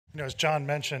As John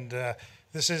mentioned,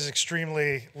 this is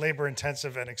extremely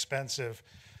labor-intensive and expensive.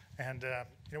 And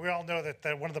we all know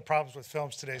that one of the problems with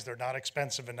films today is they're not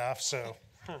expensive enough. So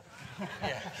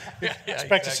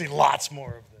expect to see lots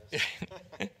more of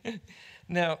this.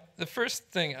 Now, the first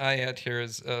thing I add here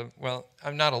is, well,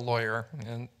 I'm not a lawyer,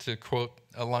 and to quote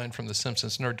a line from The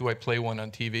Simpsons, nor do I play one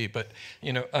on TV, but,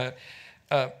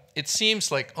 it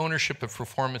seems like ownership of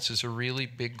performance is a really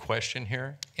big question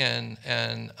here, and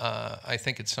I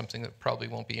think it's something that probably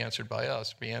won't be answered by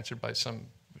us, be answered by some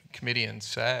committee in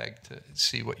SAG to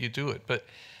see what you do it. But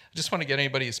I just want to get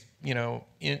anybody's,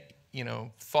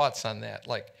 thoughts on that,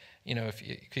 like,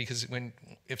 because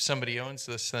if somebody owns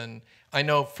this, then I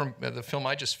know from the film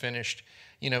I just finished,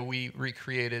 we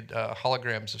recreated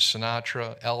holograms of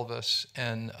Sinatra, Elvis,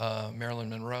 and Marilyn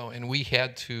Monroe, and we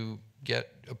had to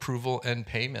get approval and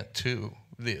payment to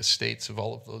the estates of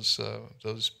all of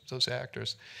those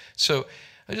actors. So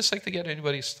I'd just like to get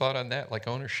anybody's thought on that, like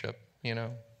ownership,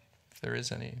 if there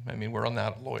is any. I mean, we're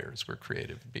not lawyers, we're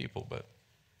creative people, but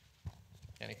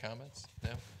any comments?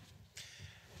 No?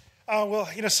 Well,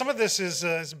 some of this is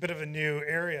a bit of a new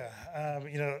area.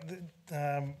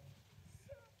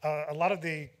 A lot of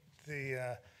the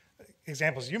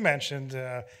examples you mentioned,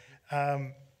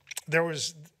 there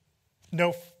was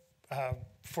no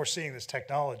foreseeing this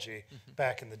technology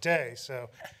back in the day. So,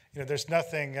 there's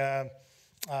nothing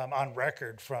on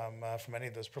record from any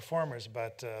of those performers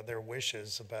about their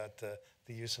wishes about the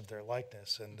use of their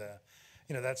likeness, and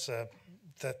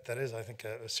that is, I think,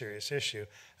 a serious issue.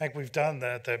 I think we've done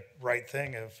the right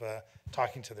thing of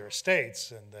talking to their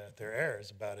estates and their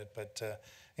heirs about it, but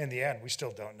in the end, we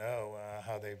still don't know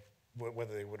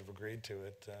whether they would have agreed to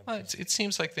it. Well, it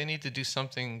seems like they need to do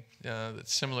something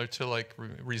that's similar to like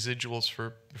residuals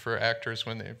for actors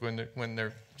when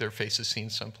their face is seen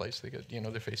someplace. They get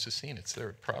their face is seen. It's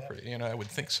their property. Yeah. I would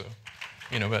think so.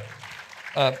 But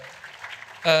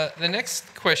the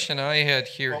next question I had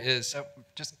here is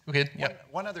just yeah.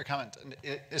 one other comment,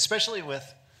 especially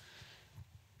with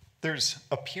there's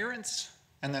appearance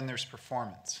and then there's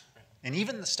performance. And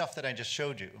even the stuff that I just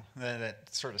showed you,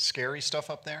 that sort of scary stuff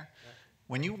up there,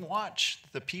 when you watch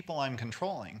the people I'm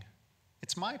controlling,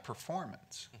 it's my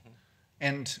performance.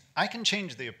 And I can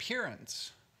change the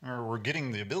appearance, or we're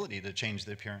getting the ability to change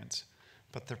the appearance,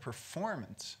 but the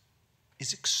performance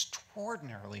is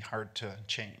extraordinarily hard to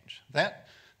change.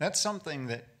 That's something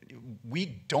that we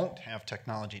don't have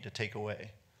technology to take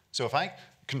away. So if I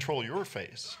control your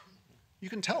face, you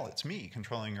can tell it's me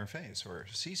controlling your face, or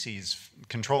CC's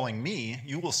controlling me.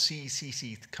 You will see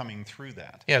CC coming through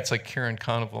that. Yeah, it's like Karin,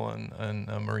 Konoval,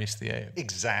 and Maurice the Ape.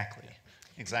 Exactly.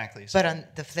 So, but on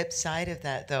the flip side of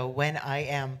that, though, when I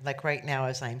am, like right now,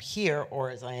 as I'm here, or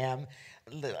as I am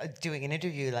doing an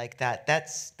interview like that,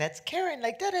 that's Karin,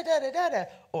 like da-da-da-da-da-da,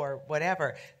 or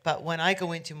whatever. But when I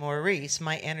go into Maurice,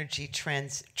 my energy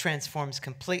transforms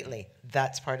completely.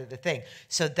 That's part of the thing.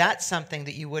 So that's something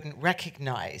that you wouldn't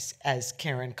recognize as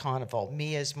Karin Konoval.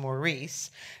 Me as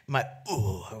Maurice, my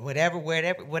ooh, or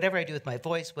whatever I do with my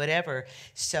voice, whatever.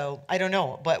 So I don't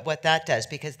know what that does,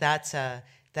 because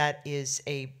that is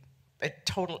a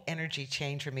total energy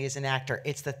change for me as an actor.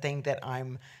 It's the thing that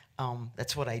I'm.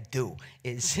 That's what I do,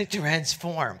 is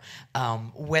transform.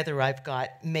 Whether I've got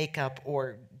makeup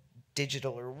or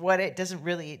digital or what, it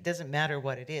doesn't matter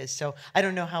what it is. So I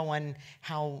don't know how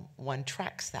one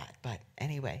tracks that, but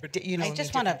anyway. I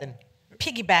just want to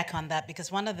piggyback on that,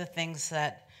 because one of the things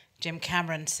that Jim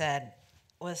Cameron said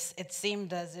was it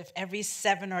seemed as if every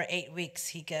 7 or 8 weeks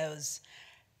he goes,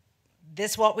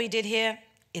 this what we did here,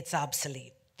 it's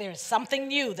obsolete. There's something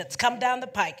new that's come down the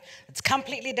pike. It's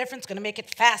completely different. It's going to make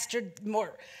it faster,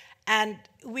 more. And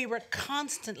we were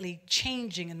constantly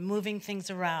changing and moving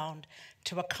things around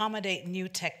to accommodate new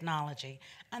technology.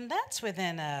 And that's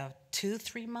within a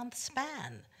 2-3 month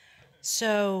span.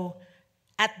 So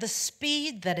at the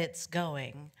speed that it's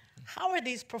going, how are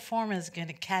these performers going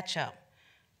to catch up?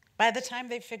 By the time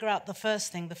they figure out the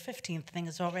first thing, the 15th thing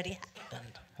has already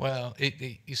happened. Well,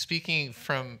 you're speaking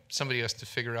from somebody who has to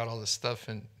figure out all this stuff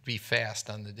and be fast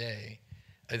on the day.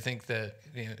 I think that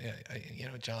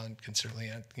John can certainly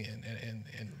and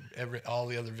all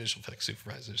the other visual effects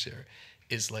supervisors here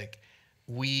is like,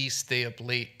 we stay up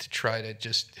late to try to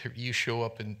just you show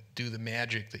up and do the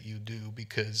magic that you do,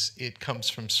 because it comes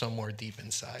from somewhere deep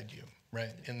inside you,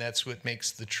 right? And that's what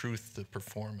makes the truth the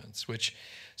performance, which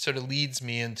sort of leads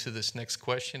me into this next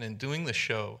question. In doing the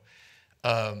show,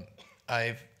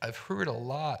 I've heard a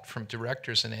lot from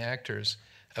directors and actors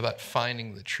about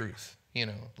finding the truth.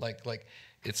 Like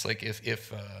it's like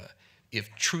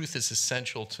if truth is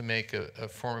essential to make a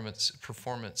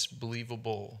performance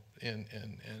believable and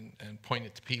point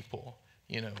it to people,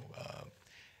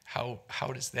 how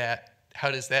does that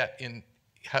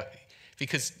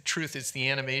because truth is the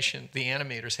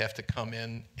animators have to come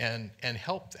in and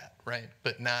help that, right?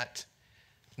 But not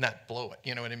blow it.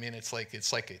 You know what I mean? It's like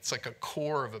a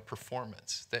core of a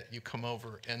performance that you come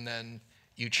over and then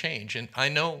you change. And I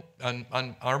know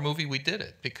on our movie we did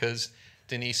it because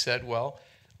Denise said, well,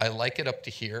 I like it up to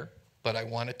here, but I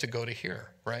want it to go to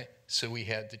here, right? So we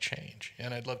had to change.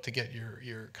 And I'd love to get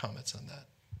your comments on that.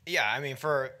 Yeah, I mean,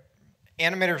 for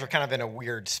animators are kind of in a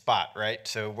weird spot, right?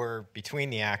 So we're between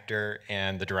the actor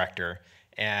and the director,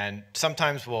 and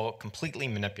sometimes we'll completely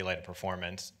manipulate a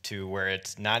performance to where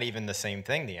it's not even the same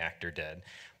thing the actor did,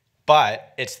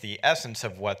 but it's the essence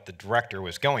of what the director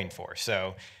was going for.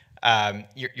 So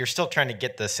you're still trying to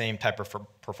get the same type of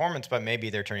performance, but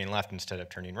maybe they're turning left instead of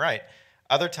turning right.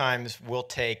 Other times we'll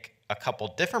take a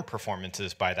couple different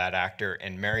performances by that actor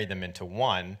and marry them into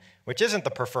one, which isn't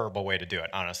the preferable way to do it,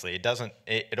 honestly.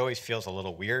 It always feels a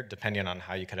little weird depending on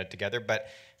how you cut it together, but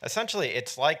essentially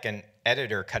it's like an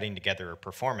editor cutting together a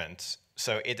performance.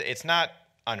 So it's not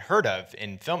unheard of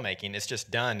in filmmaking, it's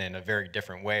just done in a very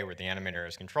different way where the animator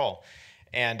has control.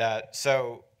 And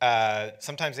so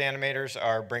sometimes the animators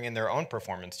are bringing their own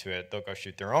performance to it. They'll go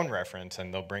shoot their own reference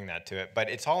and they'll bring that to it. But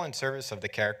it's all in service of the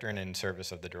character and in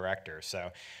service of the director.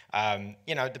 So,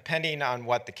 depending on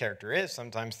what the character is,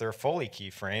 sometimes they're fully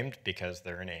keyframed because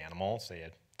they're an animal, say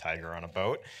a tiger on a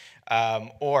boat,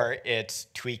 or it's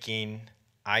tweaking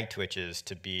eye twitches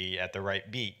to be at the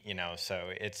right beat.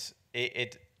 So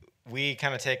we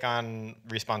kind of take on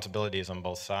responsibilities on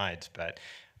both sides, but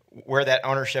where that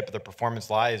ownership of the performance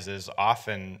lies is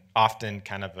often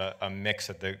kind of a mix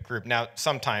of the group. Now,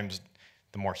 sometimes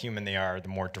the more human they are, the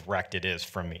more direct it is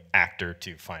from the actor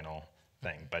to final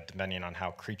thing. But depending on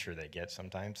how creature they get,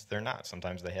 sometimes they're not.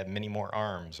 Sometimes they have many more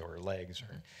arms or legs,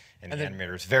 and the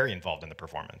animator is very involved in the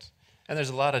performance. And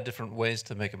there's a lot of different ways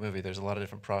to make a movie. There's a lot of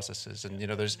different processes, and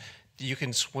you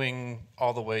can swing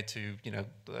all the way to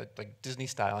like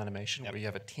Disney-style animation, where you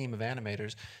have a team of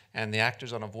animators, and the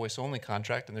actors on a voice-only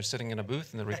contract, and they're sitting in a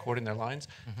booth and they're recording their lines,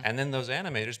 and then those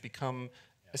animators become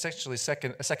essentially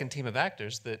a second team of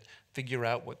actors that figure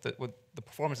out what the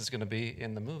performance is going to be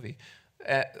in the movie.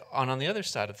 On the other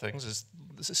side of things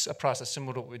this is a process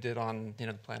similar to what we did on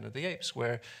the Planet of the Apes,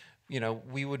 where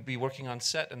we would be working on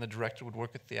set and the director would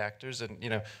work with the actors,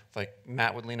 and like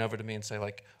Matt would lean over to me and say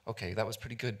like, okay, that was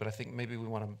pretty good, but I think maybe we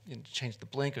want to change the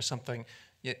blink or something.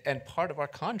 And part of our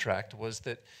contract was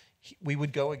that we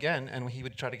would go again and he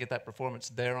would try to get that performance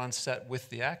there on set with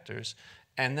the actors,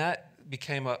 and that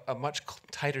became a much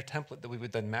tighter template that we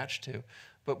would then match to.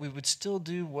 But we would still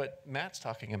do what Matt's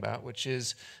talking about, which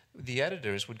is the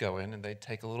editors would go in and they'd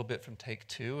take a little bit from take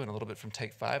 2 and a little bit from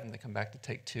take 5, and they come back to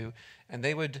take 2, and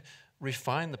they would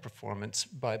refine the performance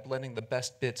by blending the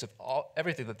best bits of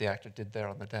everything that the actor did there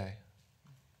on the day.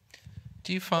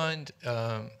 Do you find,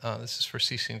 this is for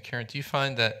CC and Karin, do you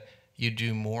find that you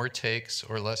do more takes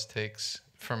or less takes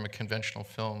from a conventional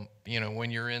film?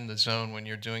 When you're in the zone, when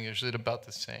you're doing it, is it about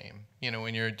the same?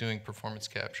 When you're doing performance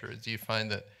capture, do you find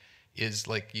that is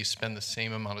like you spend the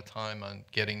same amount of time on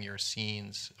getting your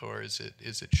scenes, or is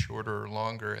it shorter or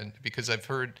longer? And because I've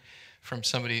heard from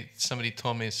somebody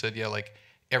told me, said, yeah, like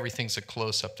everything's a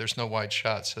close-up. There's no wide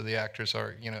shot, so the actors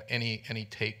are, any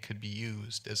take could be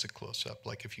used as a close-up,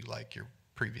 like if you like your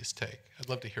previous take. I'd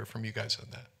love to hear from you guys on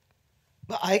that.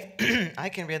 Well, I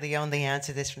can really only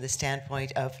answer this from the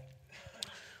standpoint of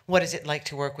what is it like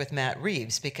to work with Matt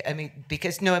Reeves? Because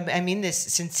I mean this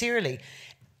sincerely.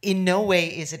 In no way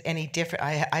is it any different.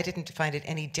 I didn't find it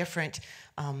any different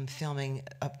filming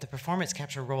the performance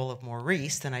capture role of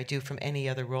Maurice than I do from any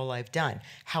other role I've done.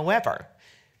 However,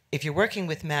 if you're working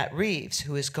with Matt Reeves,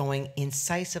 who is going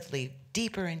incisively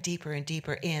deeper and deeper and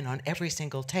deeper in on every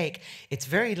single take, it's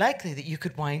very likely that you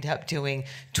could wind up doing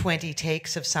 20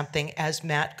 takes of something as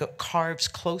Matt carves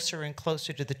closer and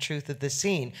closer to the truth of the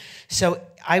scene. So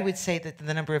I would say that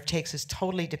the number of takes is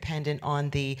totally dependent on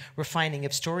the refining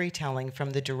of storytelling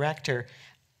from the director.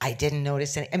 I didn't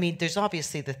notice any. I mean, there's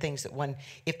obviously the things that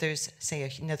if there's,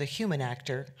 say, another human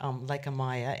actor, like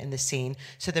Amaya in the scene,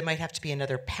 so there might have to be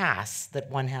another pass that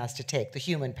one has to take, the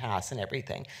human pass and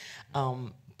everything.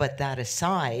 But that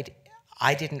aside,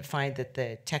 I didn't find that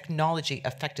the technology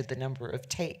affected the number of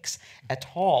takes at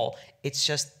all. It's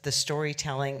just the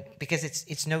storytelling, because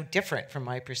it's no different from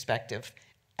my perspective.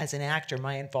 As an actor,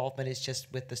 my involvement is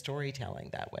just with the storytelling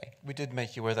that way. We did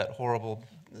make you wear that horrible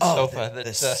sofa.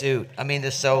 The suit. I mean,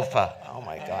 the sofa. Oh,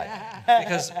 my God.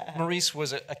 Because Maurice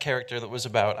was a character that was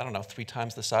about, 3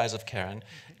 times the size of Karin.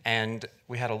 and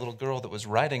we had a little girl that was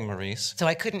riding Maurice. So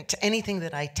I couldn't, anything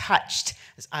that I touched,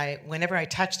 whenever I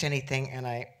touched anything, and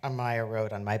Amaya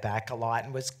rode on my back a lot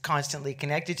and was constantly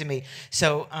connected to me.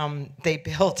 So they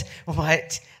built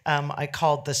what I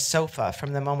called the sofa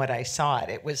from the moment I saw it.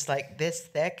 It was like this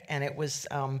thick, and it was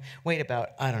weighed about,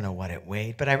 I don't know what it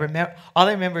weighed, but all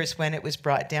I remember is when it was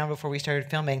brought down before we started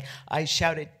filming, I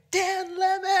shouted, "Dan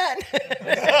Lemmon!"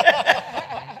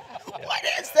 What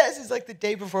is this? It's like the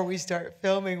day before we start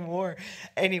filming more.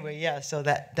 Anyway, yeah, so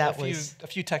that was a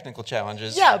few technical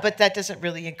challenges. Yeah, but that doesn't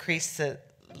really increase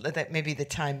that maybe the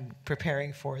time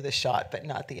preparing for the shot, but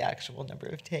not the actual number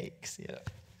of takes. Yeah.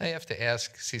 I have to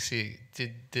ask, CC,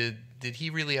 did he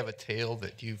really have a tail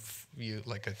that you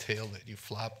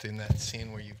flopped in that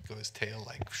scene where you go his tail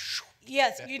like?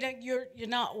 Yes, you're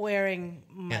not wearing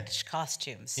much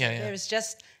costumes. Yeah, yeah. There's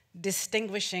just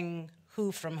distinguishing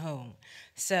who from whom.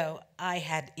 So I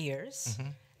had ears,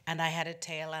 and I had a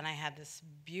tail, and I had this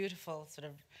beautiful sort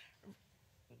of,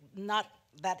 not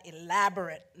that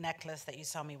elaborate necklace that you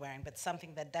saw me wearing, but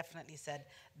something that definitely said,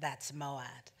 that's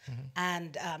Moad.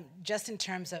 And just in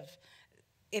terms of,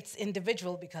 it's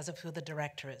individual because of who the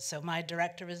director is. So my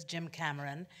director is Jim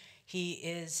Cameron. He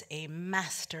is a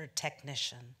master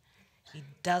technician. He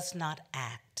does not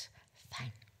act.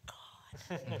 Thank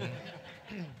God.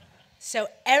 So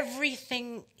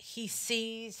everything he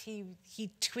sees,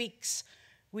 he tweaks.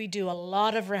 We do a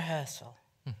lot of rehearsal.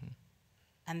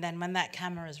 And then when that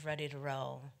camera is ready to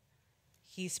roll,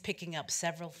 he's picking up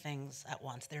several things at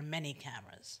once. There are many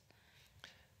cameras.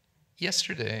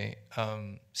 Yesterday,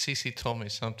 Cece told me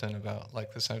something about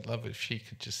like this. I'd love if she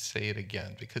could just say it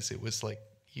again, because it was like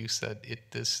you said,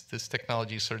 this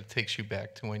technology sort of takes you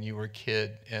back to when you were a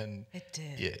kid. And it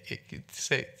did. Yeah,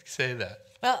 say that.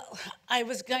 Well, I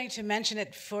was going to mention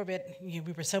it before, but we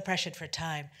were so pressured for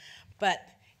time. But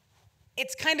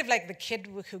it's kind of like the kid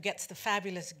who gets the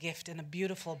fabulous gift in a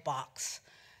beautiful box.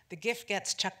 The gift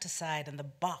gets chucked aside, and the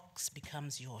box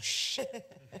becomes your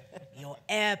ship, your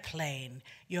airplane,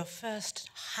 your first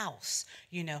house,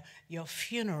 your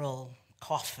funeral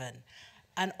coffin,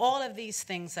 and all of these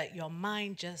things that your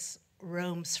mind just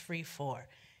roams free for.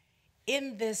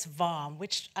 In this VOM,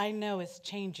 which I know is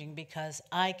changing because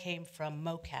I came from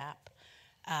mocap,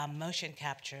 motion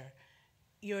capture,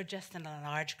 you're just in a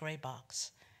large gray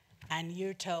box. And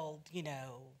you're told,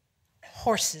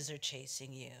 horses are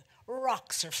chasing you,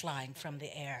 rocks are flying from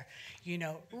the air,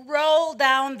 roll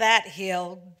down that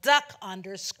hill, duck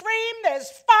under, scream, there's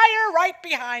fire right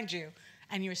behind you.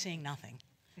 And you're seeing nothing.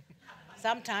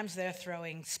 Sometimes they're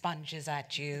throwing sponges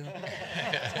at you,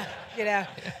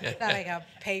 like a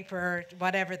paper,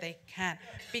 whatever they can,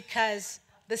 because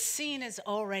the scene is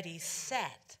already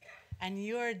set, and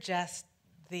you're just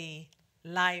the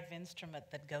live instrument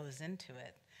that goes into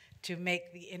it to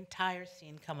make the entire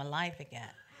scene come alive again.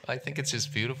 I think it's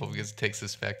just beautiful because it takes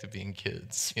us back to being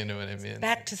kids. You know what I mean?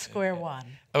 Back to square one.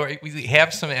 All right, we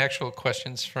have some actual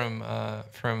questions from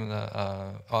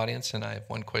the audience, and I have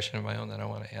one question of my own that I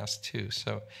want to ask too.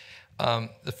 So,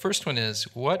 the first one is: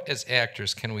 what as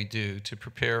actors can we do to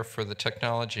prepare for the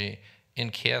technology in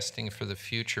casting for the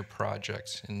future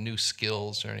projects and new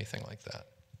skills or anything like that?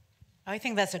 I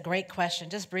think that's a great question.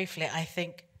 Just briefly, I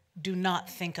think do not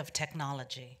think of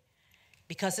technology,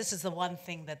 because this is the one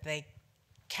thing that they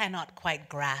cannot quite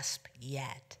grasp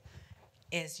yet,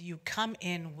 is you come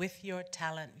in with your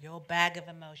talent, your bag of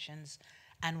emotions,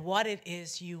 and what it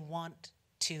is you want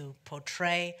to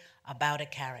portray about a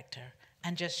character,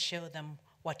 and just show them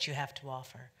what you have to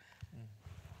offer.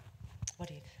 What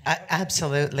do you think?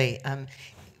 Absolutely.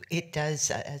 It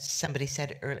does, as somebody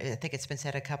said earlier, I think it's been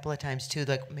said a couple of times too,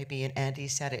 like maybe Andy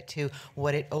said it too,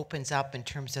 what it opens up in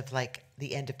terms of like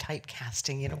the end of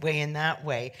typecasting in that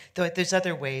way. Though there's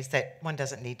other ways that one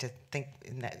doesn't need to think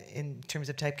in terms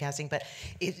of typecasting, but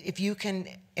if you can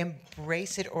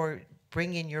embrace it or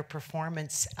bring in your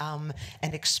performance and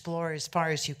explore as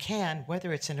far as you can,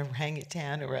 whether it's an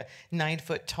orangutan or a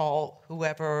 9-foot-tall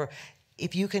whoever,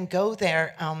 if you can go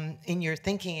there in your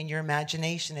thinking, in your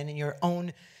imagination, and in your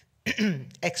own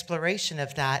exploration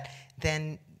of that,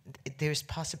 then there's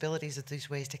possibilities of these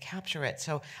ways to capture it.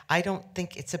 So I don't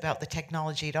think it's about the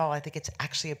technology at all. I think it's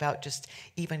actually about just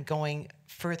even going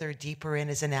further, deeper in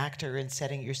as an actor and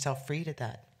setting yourself free to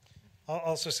that. I'll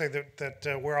also say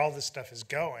that where all this stuff is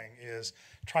going is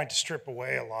trying to strip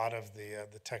away a lot of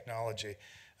the technology.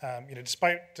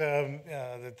 Despite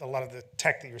a lot of the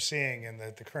tech that you're seeing in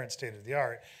the current state of the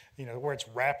art, where it's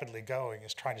rapidly going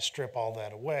is trying to strip all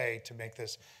that away to make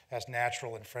this as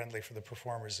natural and friendly for the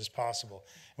performers as possible.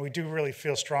 And we do really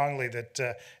feel strongly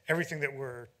that everything that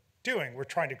we're doing. We're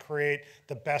trying to create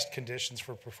the best conditions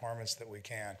for performance that we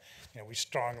can. We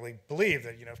strongly believe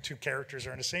that, if two characters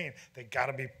are in a scene, they got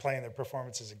to be playing their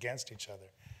performances against each other,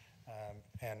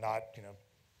 and not,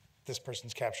 this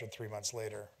person's captured 3 months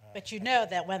later. But you know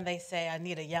that when they say, I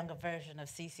need a younger version of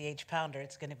CCH Pounder,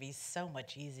 it's going to be so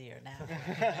much easier now.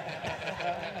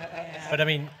 But I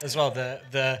mean, as well,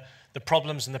 the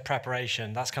problems in the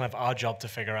preparation, that's kind of our job to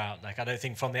figure out. Like, I don't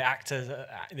think from the actors,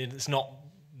 it's not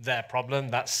their problem,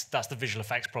 that's the visual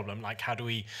effects problem. Like, how do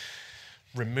we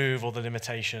remove all the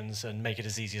limitations and make it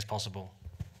as easy as possible?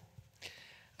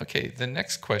 Okay, the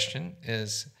next question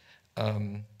is,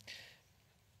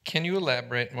 can you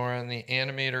elaborate more on the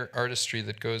animator artistry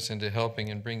that goes into helping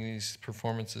and bringing these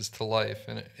performances to life?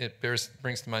 And it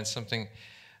brings to mind something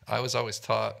I was always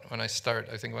taught when I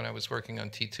think when I was working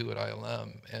on T2 at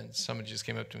ILM, and somebody just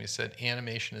came up to me and said,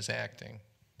 animation is acting.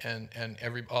 And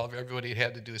everybody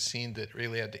had to do a scene that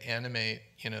really had to animate,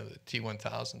 the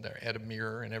T1000 there, had a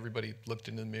mirror, and everybody looked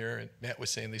into the mirror, and Matt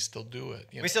was saying they still do it.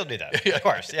 We still do that, of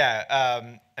course,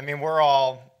 yeah. I mean, we're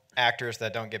all actors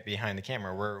that don't get behind the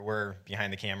camera. We're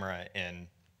behind the camera in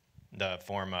the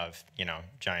form of,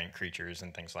 giant creatures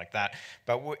and things like that.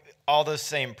 But all those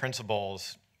same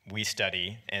principles we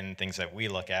study and things that we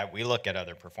look at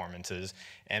other performances,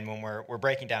 and when we're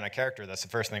breaking down a character, that's the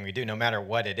first thing we do, no matter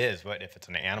what it is. If it's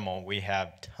an animal, we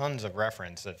have tons of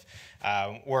reference. If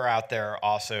we're out there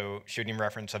also shooting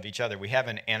reference of each other, we have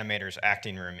an animator's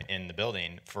acting room in the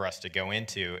building for us to go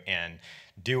into and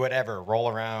do whatever, roll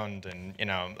around, and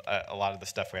a lot of the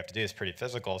stuff we have to do is pretty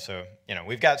physical. So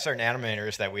we've got certain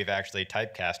animators that we've actually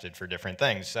typecasted for different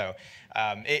things. So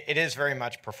it is very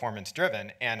much performance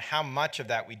driven, and how much of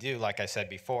that we do, like I said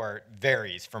before,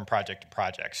 varies from project to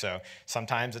project. So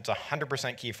sometimes it's 100%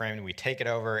 keyframed, we take it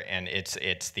over, and it's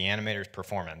the animator's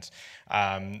performance,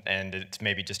 and it's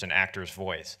maybe just an actor's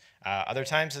voice. Other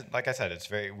times, like I said,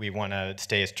 we want to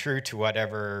stay as true to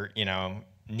whatever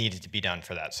needed to be done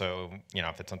for that. So,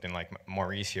 if it's something like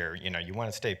Maurice here, you want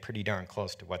to stay pretty darn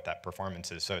close to what that performance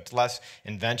is. So it's less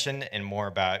invention and more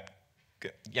about,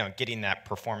 getting that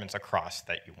performance across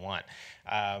that you want.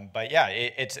 But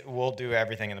yeah, we'll do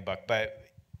everything in the book. But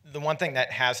the one thing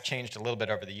that has changed a little bit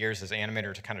over the years is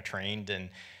animators are kind of trained and,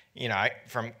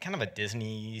 from kind of a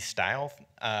Disney style,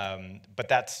 but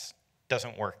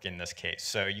doesn't work in this case.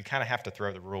 So you kind of have to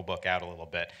throw the rule book out a little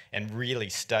bit and really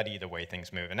study the way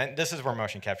things move. And this is where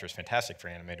motion capture is fantastic for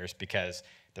animators, because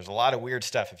there's a lot of weird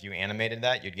stuff. If you animated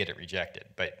that, you'd get it rejected.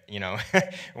 But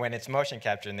when it's motion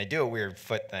capture and they do a weird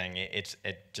foot thing, it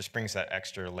just brings that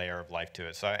extra layer of life to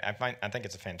it. So I think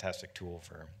it's a fantastic tool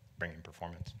for bringing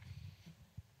performance.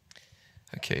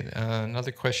 Okay,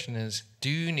 another question is, do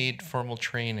you need formal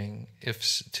training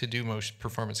to do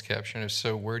performance capture? And if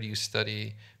so, where do you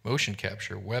study motion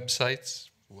capture? Websites,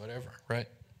 whatever, right?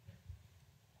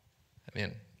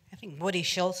 I think Woody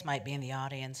Schultz might be in the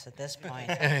audience at this point.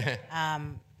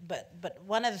 But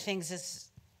one of the things is,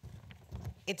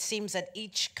 it seems that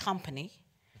each company,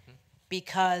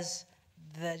 because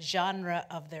the genre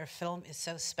of their film is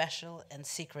so special and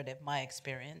secretive, my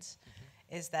experience,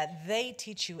 is that they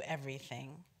teach you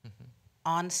everything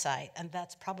on site, and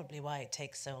that's probably why it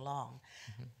takes so long.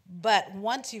 But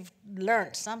once you've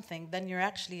learned something, then you're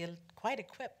actually quite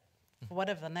equipped for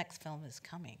whatever the next film is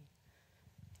coming.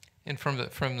 And from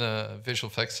the visual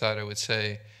effects side, I would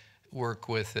say work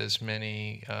with as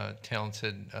many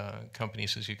talented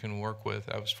companies as you can work with.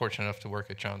 I was fortunate enough to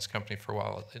work at John's company for a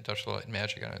while, Industrial Light and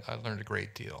Magic, and I learned a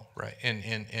great deal, right?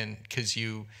 And because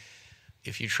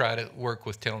if you try to work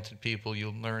with talented people,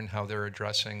 you'll learn how they're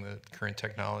addressing the current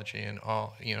technology, and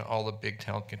all the big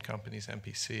talented companies,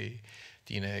 MPC,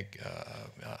 DNEG,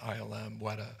 ILM,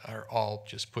 WETA, are all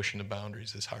just pushing the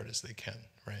boundaries as hard as they can,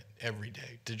 right? Every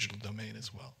day, digital domain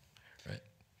as well, right?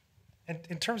 And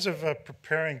in terms of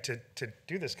preparing to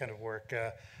do this kind of work,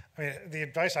 the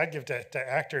advice I'd give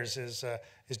to actors is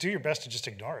do your best to just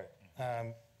ignore it.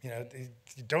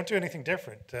 You don't do anything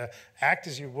different. Act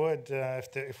as you would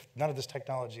if none of this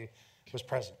technology was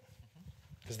present,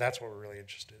 because that's what we're really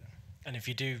interested in. And if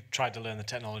you do try to learn the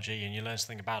technology and you learn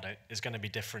something about it, it's going to be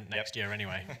different next year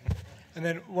anyway. And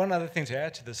then one other thing to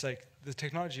add to this, like the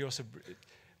technology also,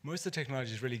 most of the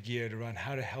technology is really geared around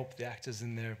how to help the actors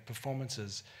in their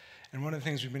performances. And one of the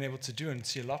things we've been able to do and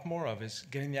see a lot more of is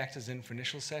getting the actors in for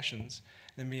initial sessions,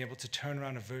 then being able to turn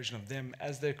around a version of them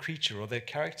as their creature or their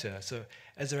character. So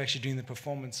as they're actually doing the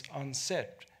performance on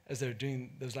set, as they're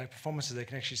doing those live performances, they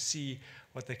can actually see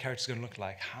what their character's going to look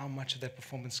like, how much of their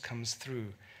performance comes through.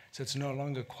 So it's no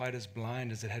longer quite as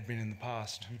blind as it had been in the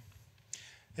past.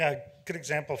 Yeah, a good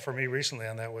example for me recently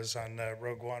on that was on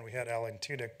Rogue One. We had Alan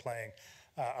Tudyk playing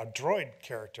a droid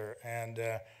character, and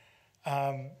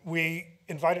We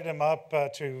invited him up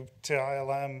to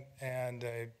ILM, and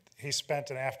he spent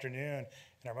an afternoon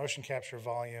in our motion capture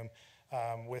volume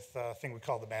with a thing we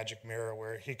call the magic mirror,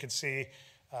 where he could see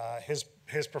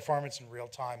his performance in real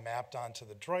time mapped onto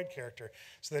the droid character,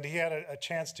 so that he had a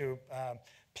chance to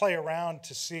play around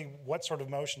to see what sort of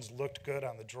motions looked good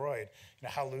on the droid. You know,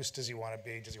 how loose does he want to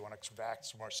be? Does he want to sort of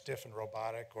act more stiff and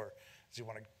robotic, or does he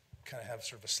want to kind of have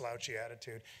sort of a slouchy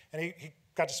attitude? And he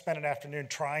got to spend an afternoon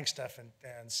trying stuff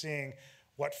and seeing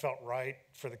what felt right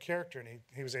for the character, and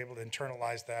he was able to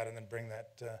internalize that and then bring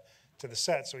that to the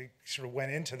set. So he sort of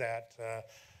went into that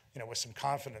with some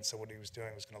confidence that what he was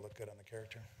doing was going to look good on the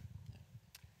character.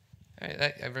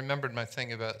 I remembered my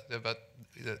thing about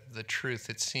the truth.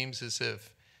 It seems as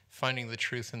if finding the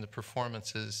truth in the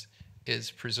performances is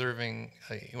preserving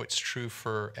what's true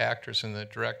for actors and the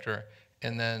director,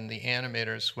 and then the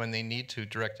animators, when they need to,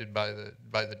 directed by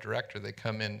the director, they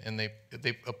come in and they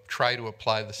try to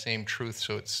apply the same truth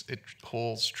so it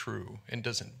holds true and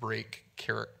doesn't break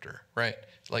character, right?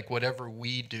 Like whatever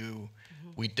we do,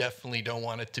 we definitely don't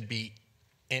want it to be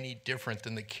any different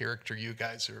than the character you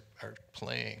guys are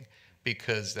playing,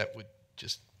 because that would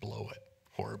just blow it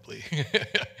horribly.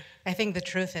 I think the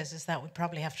truth is that we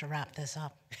probably have to wrap this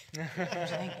up.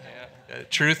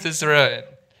 Truth is right.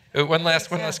 One last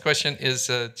question is: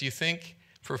 do you think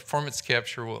performance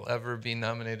capture will ever be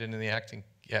nominated in the acting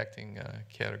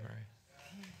category?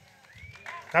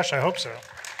 Gosh, I hope so.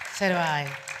 So do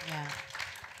I. Yeah.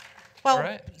 Well,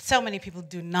 right. So many people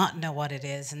do not know what it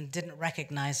is and didn't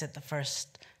recognize it the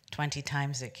first 20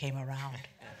 times it came around.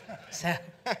 So.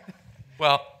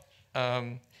 Well,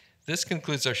 this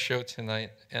concludes our show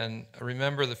tonight. And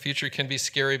remember, the future can be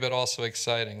scary but also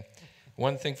exciting.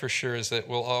 One thing for sure is that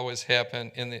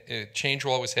change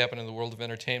will always happen in the world of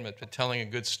entertainment, but telling a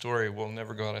good story will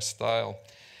never go out of style.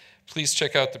 Please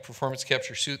check out the performance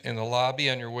capture suite in the lobby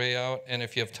on your way out, and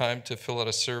if you have time to fill out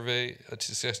a survey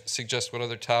to suggest what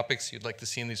other topics you'd like to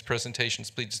see in these presentations,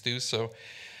 please do so.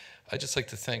 I'd just like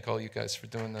to thank all you guys for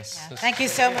doing this. Yeah, thank you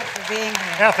so much for being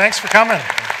here. Yeah, thanks for coming.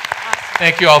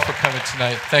 Thank you all for coming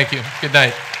tonight. Thank you. Good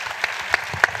night.